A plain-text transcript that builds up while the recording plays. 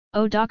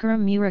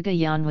Odakaram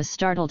Murugayan was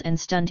startled and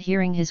stunned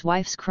hearing his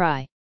wife's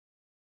cry.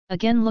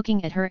 Again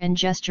looking at her and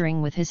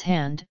gesturing with his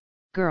hand,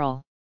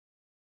 "Girl!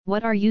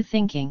 What are you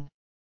thinking?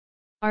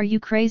 Are you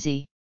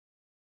crazy?"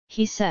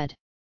 he said.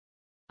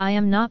 "I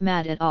am not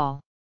mad at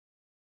all.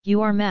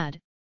 You are mad,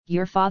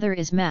 your father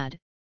is mad,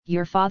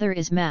 your father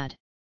is mad.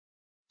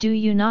 Do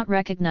you not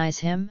recognize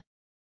him?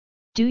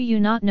 Do you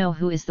not know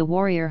who is the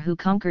warrior who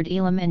conquered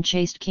Elam and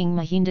chased King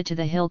Mahinda to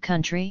the hill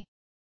country?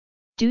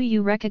 Do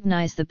you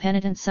recognize the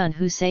penitent son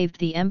who saved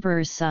the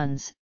emperor's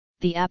sons,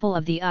 the apple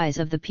of the eyes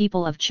of the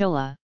people of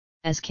Chola,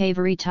 as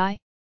Kavaritai?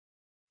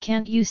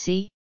 Can't you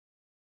see?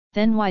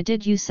 Then why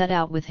did you set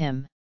out with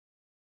him?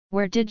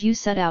 Where did you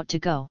set out to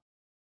go?"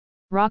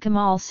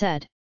 Rakamal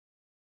said.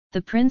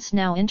 The prince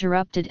now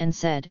interrupted and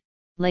said,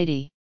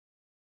 "Lady!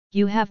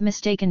 You have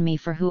mistaken me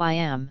for who I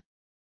am.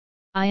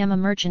 I am a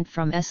merchant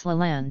from Esla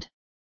land.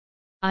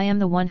 I am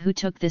the one who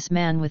took this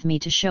man with me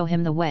to show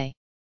him the way.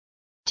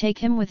 Take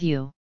him with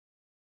you.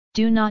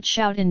 Do not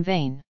shout in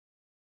vain,"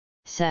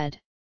 said.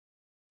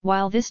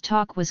 While this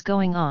talk was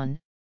going on,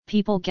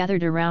 people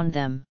gathered around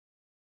them.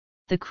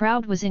 The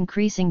crowd was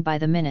increasing by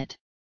the minute.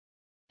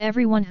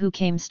 Everyone who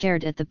came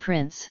stared at the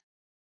prince.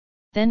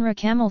 Then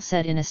Rakamal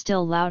said in a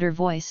still louder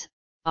voice,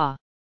 "Ah!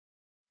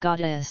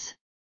 Goddess!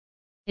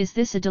 Is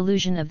this a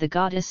delusion of the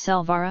goddess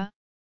Selvara?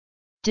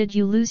 Did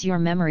you lose your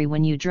memory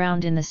when you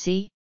drowned in the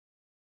sea?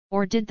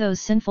 Or did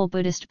those sinful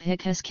Buddhist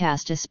bhikkhus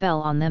cast a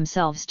spell on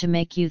themselves to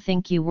make you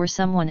think you were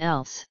someone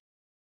else?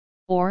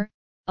 Or,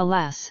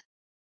 alas!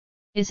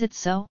 Is it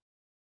so?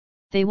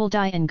 They will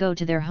die and go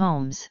to their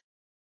homes.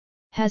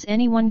 Has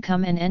anyone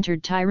come and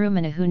entered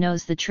Tirumana who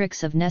knows the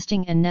tricks of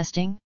nesting and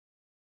nesting?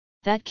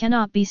 That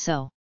cannot be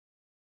so.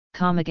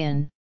 Come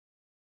again.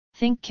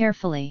 Think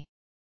carefully.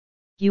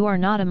 You are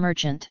not a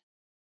merchant.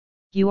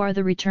 You are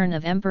the return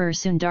of Emperor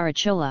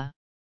Sundarachola,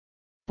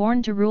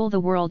 born to rule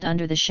the world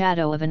under the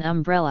shadow of an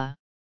umbrella.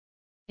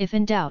 If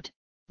in doubt,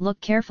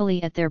 look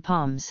carefully at their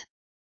palms.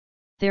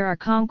 There are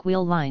conch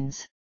wheel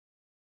lines."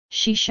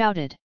 She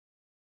shouted.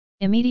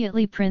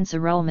 Immediately Prince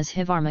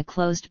Arulmozhivarma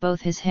closed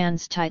both his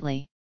hands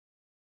tightly.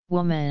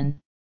 "Woman!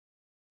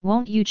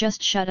 Won't you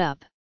just shut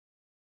up?"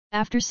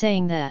 After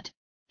saying that,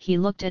 he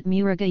looked at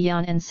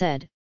Murugayan and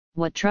said,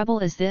 "What trouble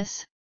is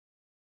this?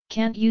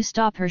 Can't you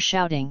stop her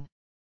shouting?"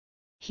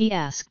 he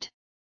asked.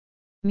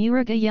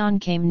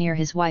 Murugayan came near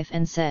his wife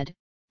and said,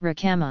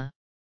 "Rakama!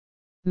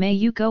 May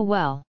you go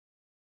well.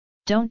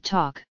 Don't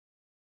talk.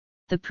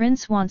 The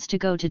prince wants to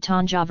go to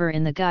Tanjavur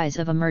in the guise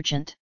of a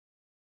merchant,"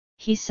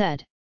 he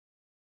said.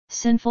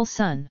 "Sinful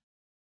son!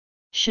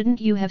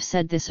 Shouldn't you have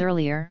said this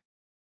earlier?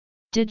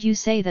 Did you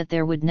say that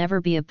there would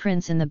never be a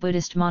prince in the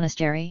Buddhist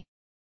monastery?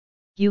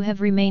 You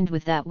have remained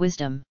with that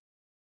wisdom.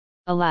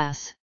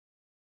 Alas!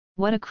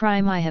 What a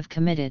crime I have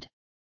committed!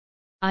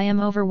 I am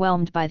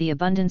overwhelmed by the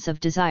abundance of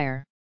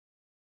desire.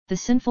 The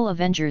sinful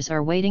avengers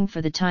are waiting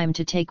for the time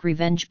to take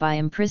revenge by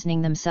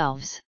imprisoning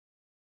themselves.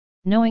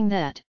 Knowing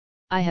that,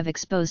 I have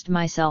exposed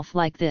myself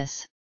like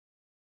this.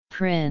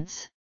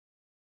 Prince!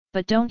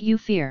 But don't you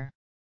fear.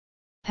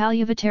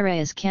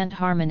 Palyavatarayas can't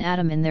harm an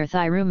atom in their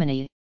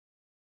Thirumani.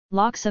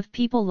 Lakhs of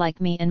people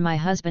like me and my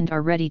husband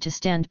are ready to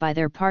stand by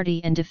their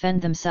party and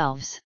defend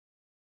themselves,"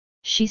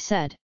 she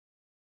said.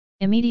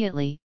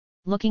 Immediately,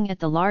 looking at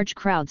the large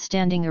crowd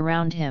standing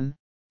around him,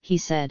 he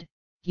said,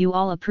 "You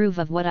all approve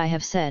of what I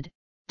have said,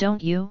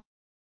 don't you?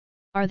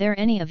 Are there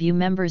any of you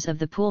members of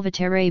the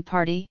Pulvatare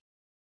party?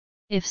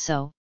 If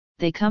so,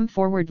 they come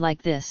forward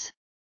like this.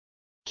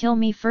 Kill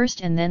me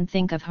first and then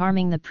think of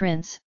harming the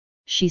prince,"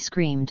 she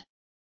screamed.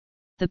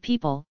 The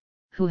people,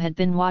 who had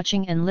been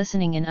watching and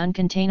listening in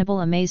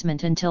uncontainable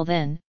amazement until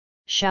then,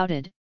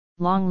 shouted,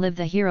 "Long live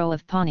the hero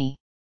of Pawnee!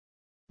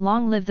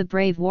 Long live the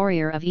brave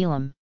warrior of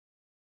Elam!"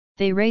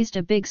 They raised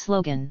a big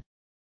slogan.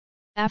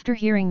 After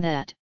hearing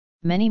that,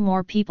 many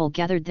more people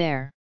gathered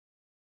there.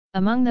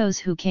 Among those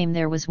who came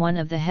there was one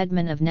of the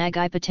headmen of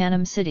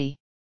Nagaipatanam city.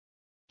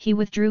 He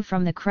withdrew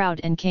from the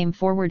crowd and came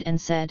forward and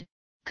said,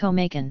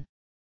 "Komakan!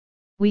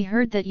 We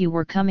heard that you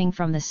were coming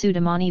from the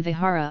Sudamani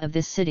Vihara of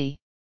this city.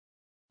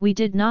 We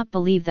did not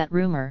believe that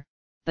rumor,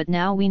 but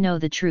now we know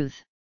the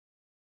truth.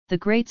 The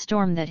great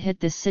storm that hit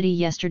this city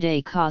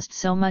yesterday caused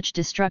so much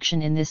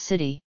destruction in this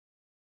city.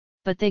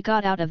 But they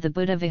got out of the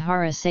Buddha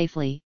Vihara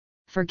safely,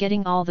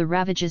 forgetting all the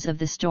ravages of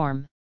the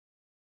storm.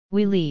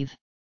 We leave.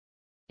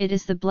 It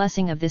is the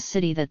blessing of this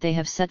city that they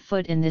have set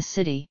foot in this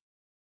city."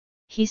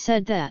 He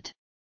said that.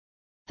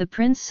 The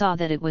prince saw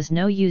that it was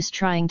no use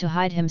trying to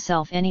hide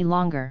himself any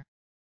longer.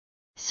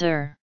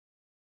 "Sir!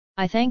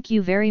 I thank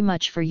you very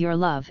much for your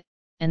love,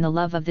 and the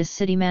love of this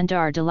city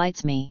Mandar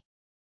delights me.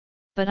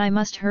 But I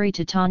must hurry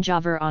to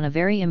Tanjavur on a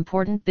very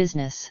important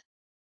business.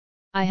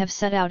 I have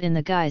set out in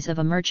the guise of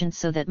a merchant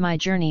so that my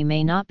journey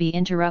may not be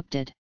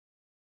interrupted.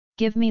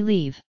 Give me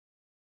leave,"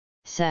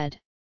 said.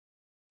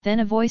 Then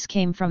a voice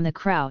came from the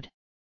crowd.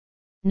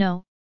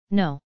 "No,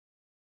 no.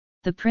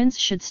 The prince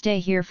should stay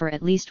here for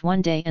at least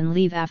one day and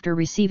leave after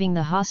receiving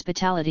the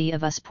hospitality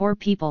of us poor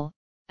people,"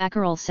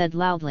 Akaral said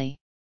loudly.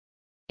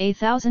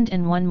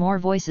 1001 more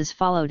voices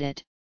followed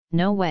it.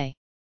 "No way.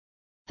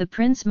 The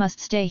prince must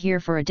stay here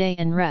for a day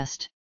and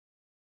rest.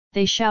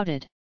 They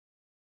shouted.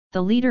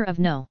 The leader of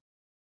No.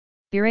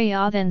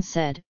 Biraya then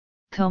said,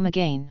 "Come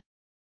again.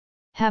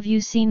 Have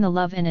you seen the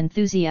love and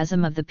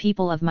enthusiasm of the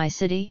people of my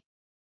city?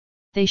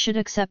 They should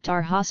accept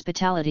our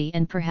hospitality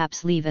and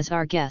perhaps leave as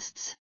our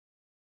guests.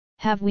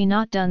 Have we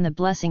not done the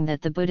blessing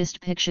that the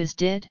Buddhist bhikshus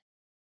did?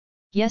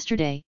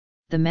 Yesterday,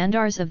 the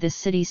mandars of this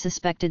city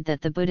suspected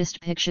that the Buddhist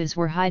bhikshus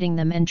were hiding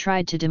them and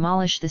tried to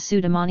demolish the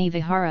Sudamani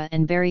Vihara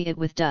and bury it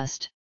with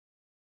dust.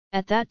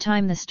 At that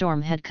time the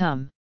storm had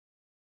come.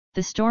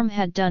 The storm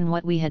had done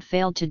what we had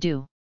failed to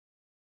do.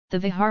 The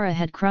Vihara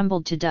had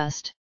crumbled to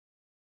dust."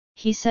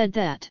 He said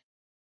that.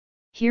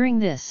 Hearing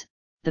this,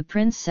 the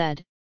prince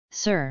said,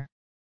 "Sir,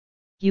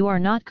 you are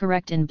not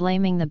correct in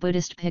blaming the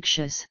Buddhist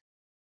bhikshus.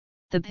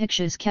 The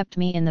bhikshus kept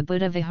me in the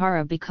Buddha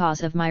Vihara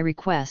because of my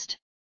request.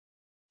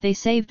 They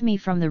saved me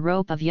from the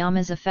rope of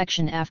Yama's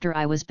affection after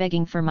I was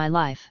begging for my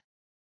life.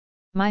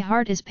 My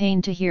heart is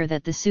pained to hear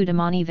that the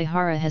Sudamani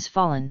Vihara has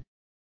fallen.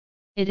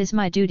 It is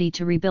my duty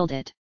to rebuild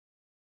it."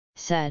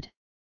 Said.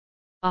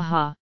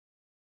 "Aha!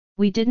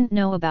 We didn't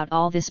know about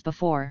all this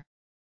before.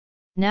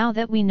 Now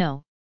that we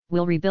know,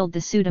 we'll rebuild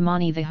the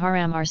Sudamani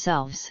Viharam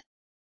ourselves."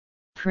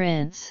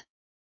 "Prince,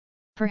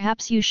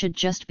 perhaps you should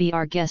just be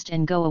our guest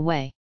and go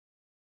away,"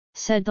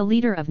 said the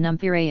leader of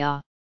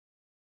Numpiraya.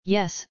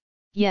 "Yes,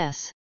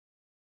 yes."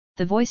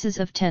 The voices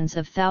of tens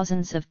of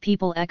thousands of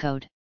people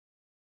echoed.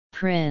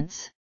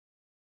 "Prince,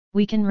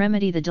 we can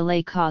remedy the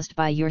delay caused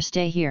by your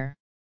stay here.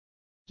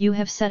 You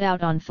have set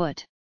out on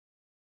foot.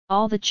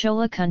 All the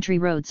Chola country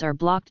roads are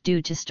blocked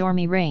due to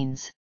stormy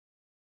rains.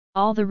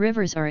 All the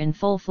rivers are in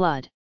full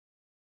flood.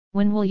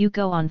 When will you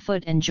go on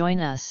foot and join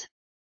us?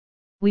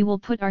 We will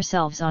put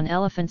ourselves on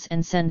elephants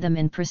and send them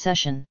in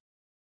procession.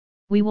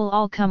 We will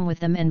all come with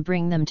them and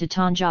bring them to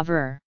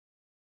Tanjavur,"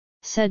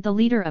 said the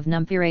leader of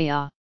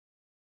Numpiraya.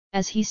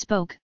 As he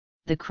spoke,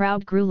 the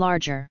crowd grew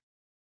larger.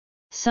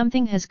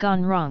 "Something has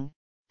gone wrong,"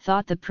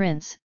 thought the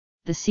prince,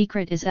 "the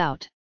secret is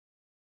out."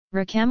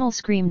 Rakamal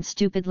screamed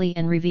stupidly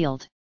and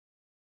revealed.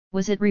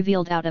 Was it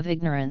revealed out of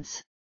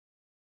ignorance?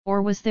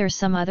 Or was there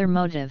some other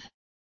motive?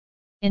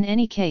 In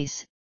any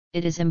case,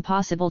 it is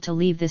impossible to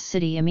leave this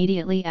city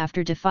immediately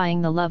after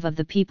defying the love of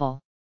the people.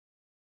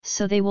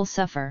 So they will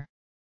suffer.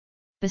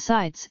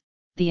 Besides,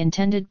 the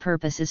intended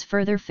purpose is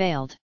further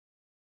failed.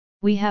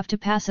 We have to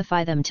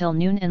pacify them till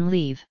noon and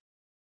leave.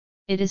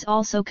 It is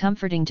also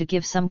comforting to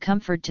give some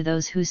comfort to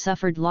those who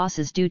suffered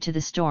losses due to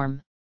the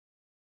storm.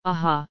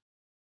 Aha!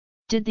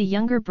 Did the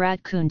younger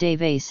brat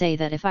Kundave say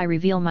that if I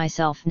reveal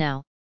myself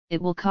now,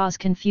 it will cause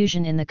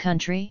confusion in the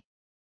country?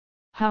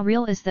 How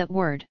real is that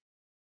word?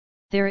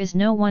 There is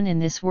no one in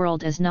this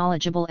world as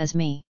knowledgeable as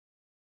me.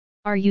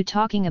 Are you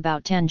talking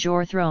about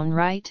Tanjore throne,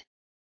 right?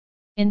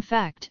 In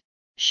fact,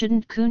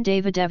 shouldn't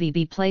Kundava Devi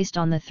be placed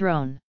on the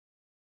throne?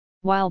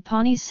 While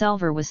Ponniyin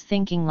Selvan was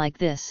thinking like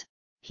this,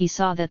 he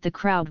saw that the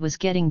crowd was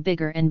getting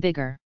bigger and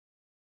bigger.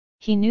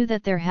 He knew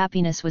that their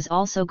happiness was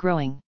also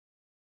growing.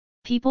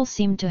 People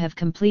seemed to have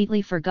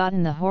completely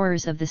forgotten the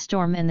horrors of the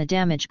storm and the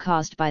damage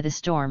caused by the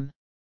storm.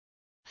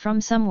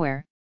 From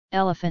somewhere,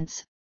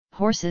 elephants,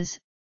 horses,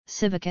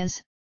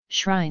 civikas,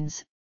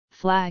 shrines,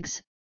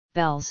 flags,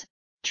 bells,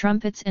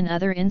 trumpets and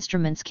other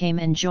instruments came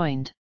and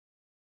joined.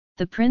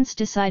 The prince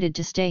decided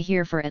to stay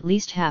here for at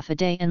least half a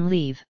day and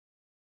leave.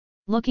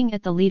 Looking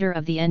at the leader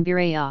of the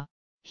Nbiraya,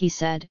 he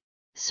said,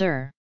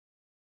 "Sir,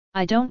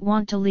 I don't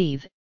want to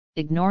leave,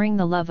 ignoring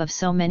the love of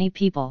so many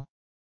people.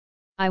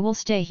 I will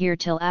stay here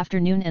till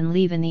afternoon and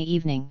leave in the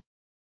evening.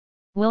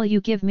 Will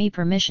you give me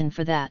permission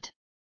for that?"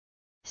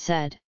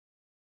 said.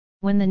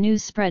 When the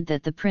news spread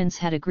that the prince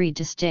had agreed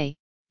to stay,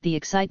 the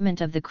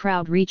excitement of the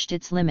crowd reached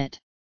its limit.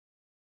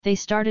 They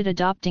started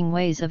adopting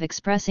ways of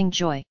expressing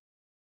joy.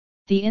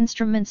 The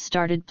instruments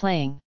started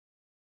playing.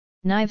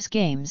 Knives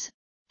games,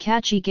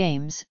 catchy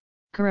games,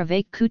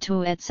 Karavake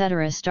Kutu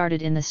etc.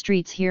 started in the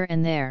streets here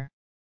and there.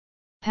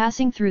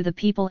 Passing through the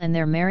people and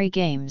their merry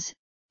games,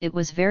 it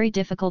was very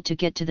difficult to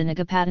get to the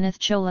Nagapatanath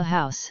Chola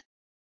house.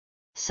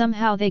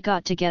 Somehow they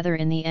got together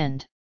in the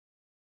end.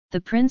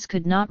 The prince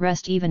could not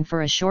rest even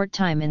for a short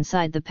time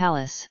inside the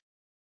palace.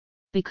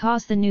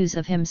 Because the news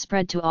of him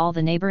spread to all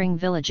the neighboring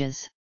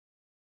villages.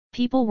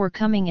 People were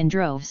coming in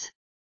droves.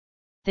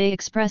 They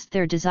expressed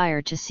their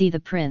desire to see the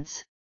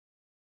prince.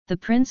 The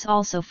prince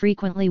also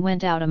frequently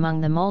went out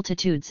among the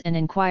multitudes and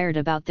inquired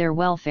about their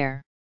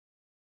welfare.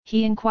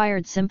 He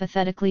inquired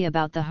sympathetically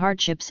about the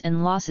hardships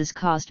and losses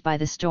caused by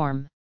the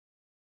storm.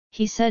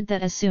 He said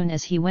that as soon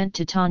as he went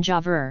to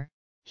Tanjavur,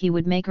 he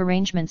would make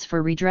arrangements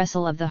for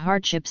redressal of the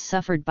hardships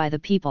suffered by the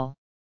people.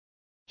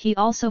 He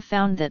also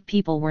found that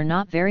people were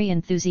not very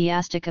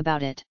enthusiastic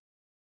about it.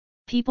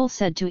 People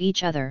said to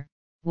each other,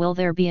 "Will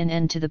there be an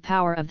end to the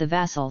power of the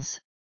vassals?"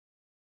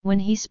 When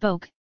he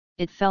spoke,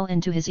 it fell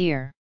into his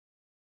ear.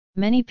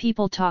 Many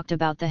people talked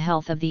about the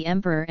health of the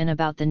emperor and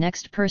about the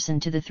next person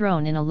to the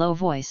throne in a low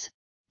voice,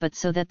 but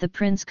so that the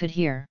prince could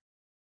hear.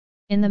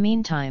 In the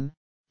meantime,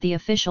 the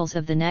officials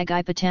of the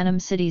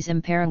Nagaipatanam cities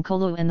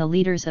Imparankolu and the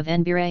leaders of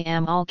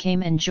Nbirayam all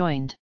came and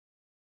joined.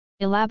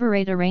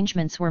 Elaborate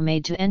arrangements were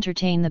made to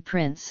entertain the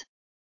prince.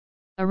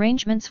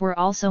 Arrangements were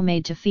also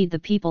made to feed the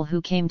people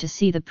who came to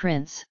see the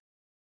prince.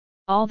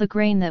 All the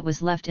grain that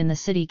was left in the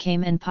city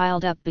came and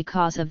piled up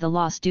because of the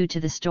loss due to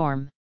the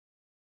storm.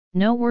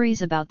 No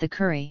worries about the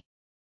curry.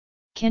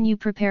 Can you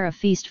prepare a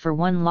feast for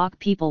 1 lakh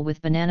people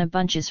with banana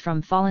bunches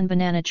from fallen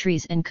banana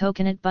trees and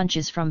coconut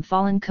bunches from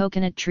fallen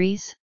coconut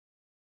trees?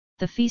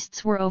 The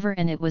feasts were over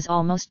and it was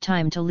almost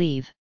time to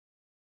leave.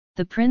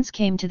 The prince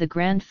came to the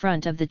grand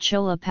front of the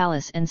Chola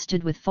palace and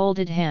stood with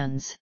folded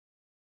hands.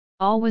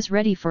 All was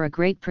ready for a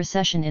great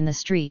procession in the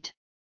street.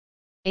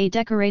 A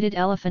decorated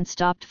elephant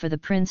stopped for the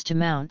prince to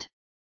mount.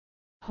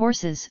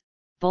 Horses,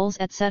 bulls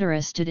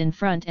etc. stood in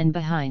front and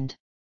behind.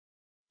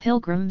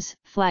 Pilgrims,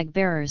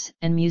 flag-bearers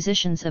and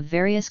musicians of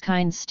various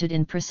kinds stood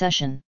in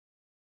procession.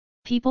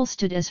 People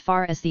stood as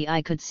far as the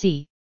eye could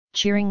see,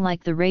 cheering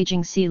like the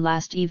raging sea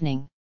last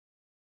evening.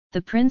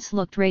 The prince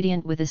looked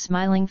radiant with a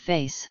smiling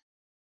face.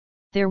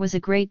 There was a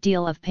great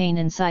deal of pain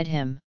inside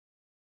him.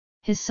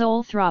 His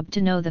soul throbbed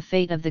to know the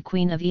fate of the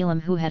Queen of Elam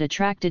who had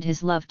attracted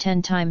his love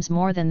 10 times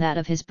more than that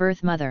of his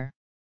birth mother.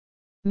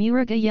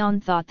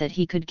 Murugayan thought that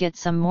he could get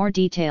some more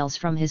details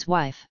from his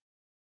wife.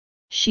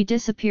 She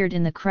disappeared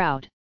in the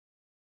crowd.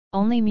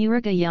 Only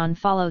Murugayan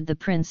followed the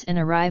prince and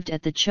arrived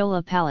at the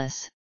Chola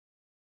palace.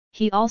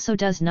 He also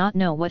does not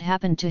know what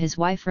happened to his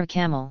wife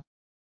Rakamal.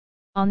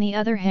 On the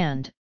other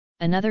hand,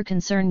 another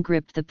concern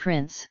gripped the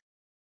prince.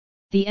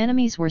 The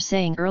enemies were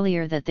saying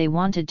earlier that they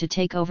wanted to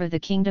take over the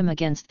kingdom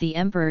against the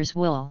emperor's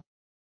will.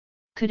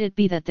 Could it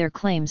be that their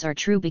claims are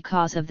true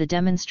because of the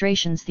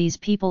demonstrations these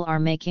people are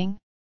making?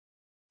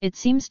 It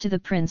seems to the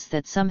prince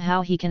that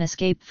somehow he can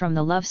escape from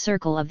the love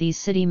circle of these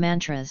city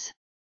mantras.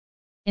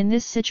 In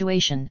this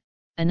situation,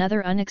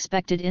 another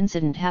unexpected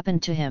incident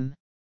happened to him.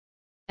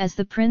 As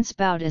the prince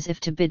bowed as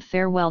if to bid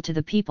farewell to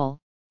the people,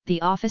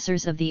 the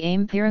officers of the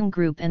Ampirang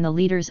group and the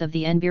leaders of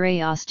the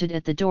Nbiraya stood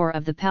at the door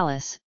of the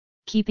palace,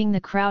 keeping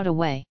the crowd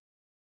away.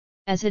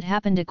 As it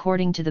happened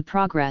according to the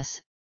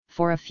progress,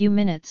 for a few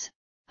minutes,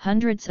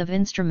 hundreds of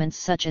instruments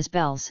such as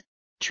bells,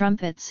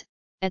 trumpets,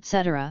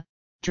 etc.,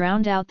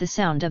 drowned out the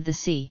sound of the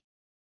sea.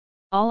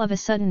 All of a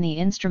sudden the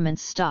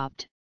instruments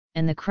stopped,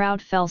 and the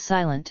crowd fell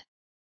silent.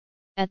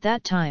 At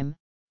that time,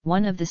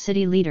 one of the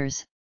city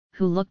leaders,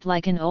 who looked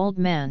like an old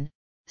man,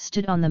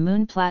 stood on the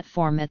moon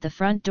platform at the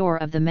front door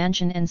of the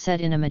mansion and said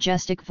in a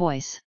majestic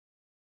voice,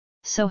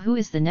 "So who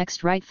is the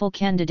next rightful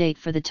candidate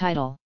for the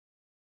title?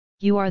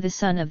 You are the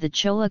son of the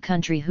Chola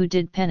country who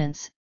did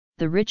penance,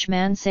 the rich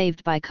man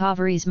saved by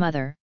Kaveri's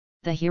mother,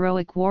 the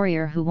heroic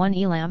warrior who won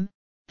Elam,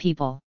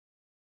 people.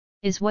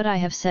 Is what I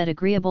have said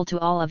agreeable to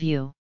all of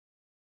you?"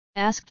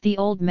 asked the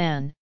old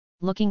man,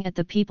 looking at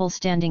the people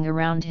standing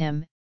around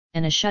him,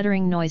 and a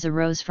shuddering noise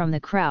arose from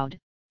the crowd.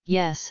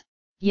 "Yes,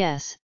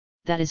 yes,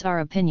 that is our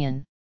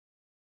opinion,"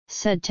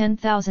 said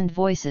 10,000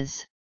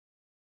 voices.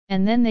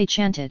 And then they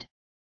chanted.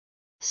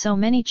 So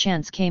many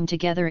chants came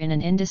together in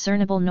an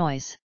indiscernible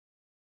noise.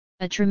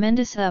 A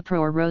tremendous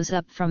uproar rose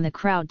up from the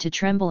crowd to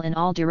tremble in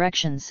all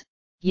directions.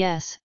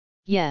 "Yes,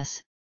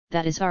 yes,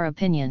 that is our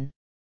opinion,"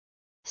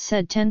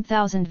 said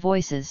 10,000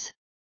 voices.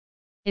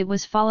 It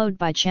was followed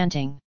by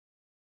chanting.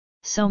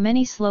 So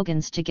many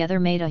slogans together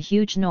made a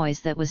huge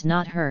noise that was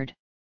not heard.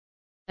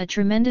 A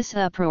tremendous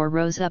uproar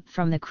rose up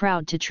from the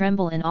crowd to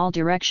tremble in all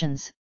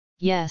directions.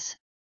 "Yes,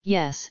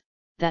 yes,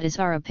 that is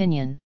our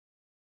opinion,"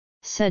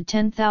 said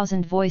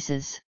 10,000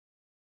 voices.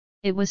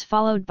 It was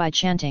followed by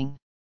chanting.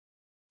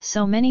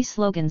 So many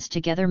slogans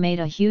together made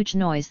a huge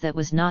noise that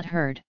was not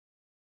heard.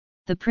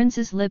 The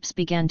prince's lips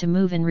began to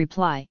move in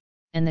reply,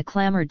 and the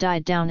clamor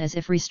died down as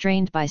if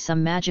restrained by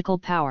some magical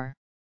power.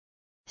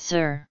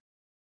 "Sir,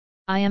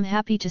 I am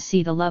happy to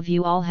see the love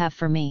you all have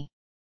for me.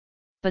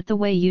 But the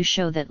way you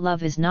show that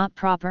love is not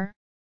proper?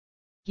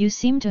 You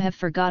seem to have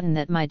forgotten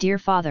that my dear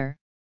father,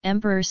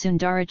 Emperor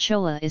Sundara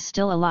Chola is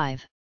still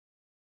alive.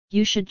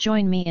 You should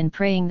join me in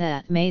praying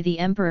that may the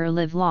emperor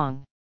live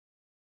long.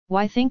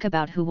 Why think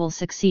about who will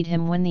succeed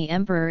him when the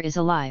emperor is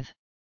alive?"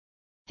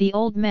 The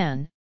old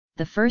man,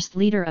 the first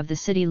leader of the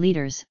city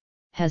leaders,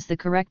 has the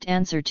correct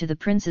answer to the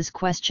prince's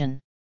question.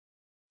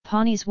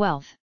 Ponniyin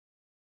wealth.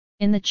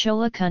 In the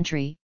Chola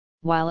country,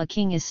 while a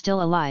king is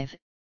still alive,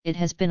 it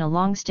has been a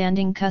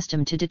long-standing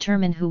custom to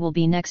determine who will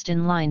be next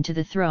in line to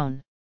the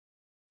throne.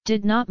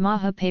 Did not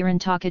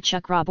Mahaparantaka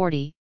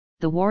Chakraborty,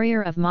 the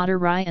warrior of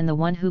Madurai and the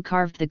one who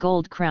carved the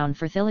gold crown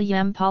for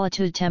Thilayam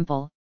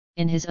temple,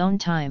 in his own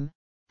time,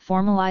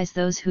 formalize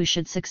those who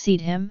should succeed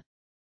him?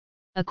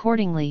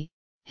 Accordingly,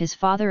 his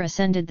father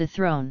ascended the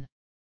throne.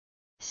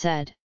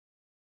 Said,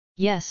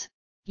 "Yes,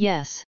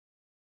 yes.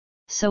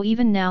 So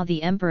even now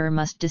the emperor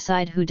must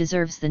decide who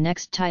deserves the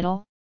next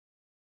title?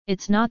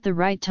 It's not the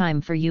right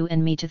time for you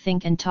and me to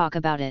think and talk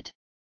about it,"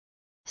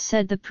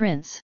 said the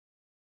prince.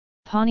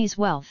 "Ponniyin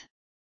wealth.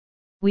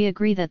 We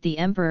agree that the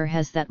emperor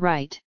has that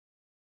right.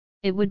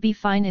 It would be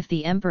fine if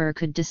the emperor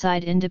could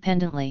decide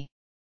independently.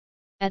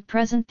 At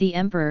present the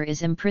emperor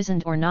is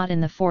imprisoned or not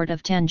in the fort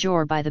of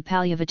Tanjore by the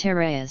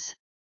Palyavatarayas."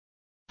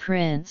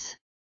 Prince.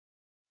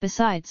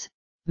 Besides,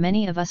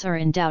 many of us are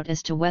in doubt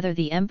as to whether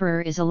the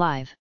emperor is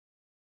alive.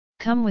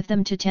 Come with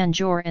them to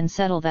Tanjore and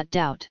settle that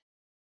doubt.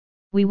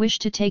 We wish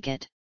to take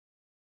it.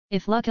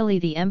 If luckily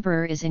the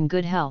emperor is in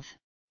good health,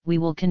 we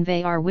will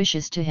convey our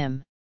wishes to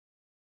him.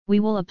 We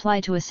will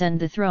apply to ascend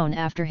the throne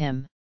after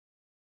him.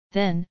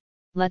 Then,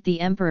 let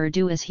the emperor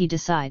do as he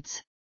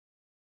decides.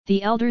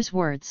 The elder's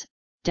words,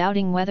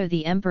 doubting whether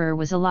the emperor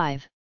was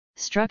alive,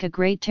 struck a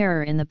great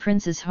terror in the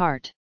prince's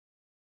heart.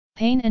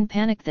 Pain and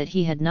panic that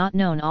he had not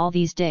known all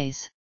these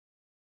days.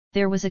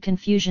 There was a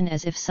confusion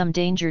as if some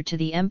danger to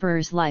the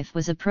emperor's life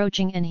was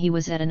approaching and he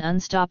was at an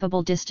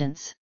unstoppable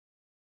distance.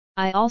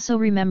 I also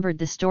remembered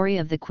the story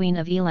of the Queen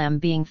of Elam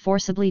being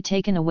forcibly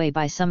taken away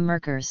by some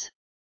Merkers.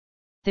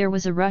 There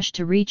was a rush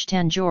to reach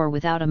Tanjore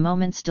without a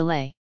moment's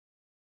delay.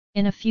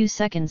 In a few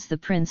seconds the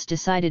prince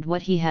decided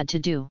what he had to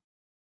do.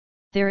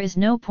 There is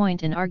no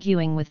point in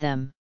arguing with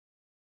them.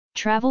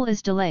 Travel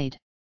is delayed.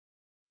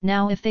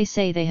 Now if they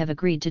say they have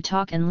agreed to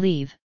talk and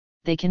leave,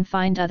 they can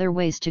find other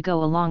ways to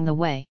go along the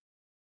way.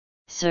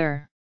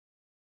 Sir,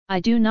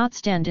 I do not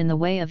stand in the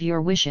way of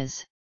your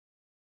wishes.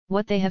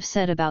 What they have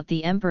said about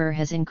the emperor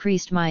has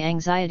increased my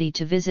anxiety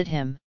to visit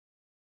him.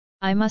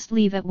 I must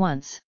leave at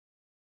once.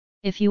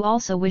 If you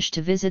also wish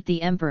to visit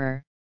the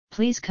emperor,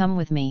 please come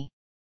with me.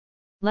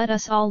 Let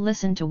us all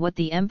listen to what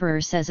the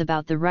emperor says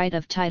about the right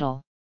of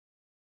title.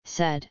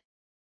 Said.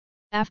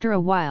 After a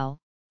while,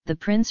 the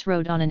prince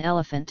rode on an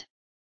elephant.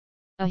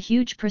 A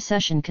huge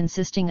procession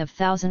consisting of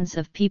thousands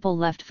of people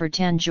left for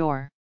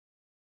Tanjore.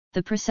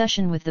 The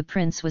procession with the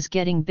prince was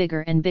getting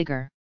bigger and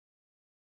bigger.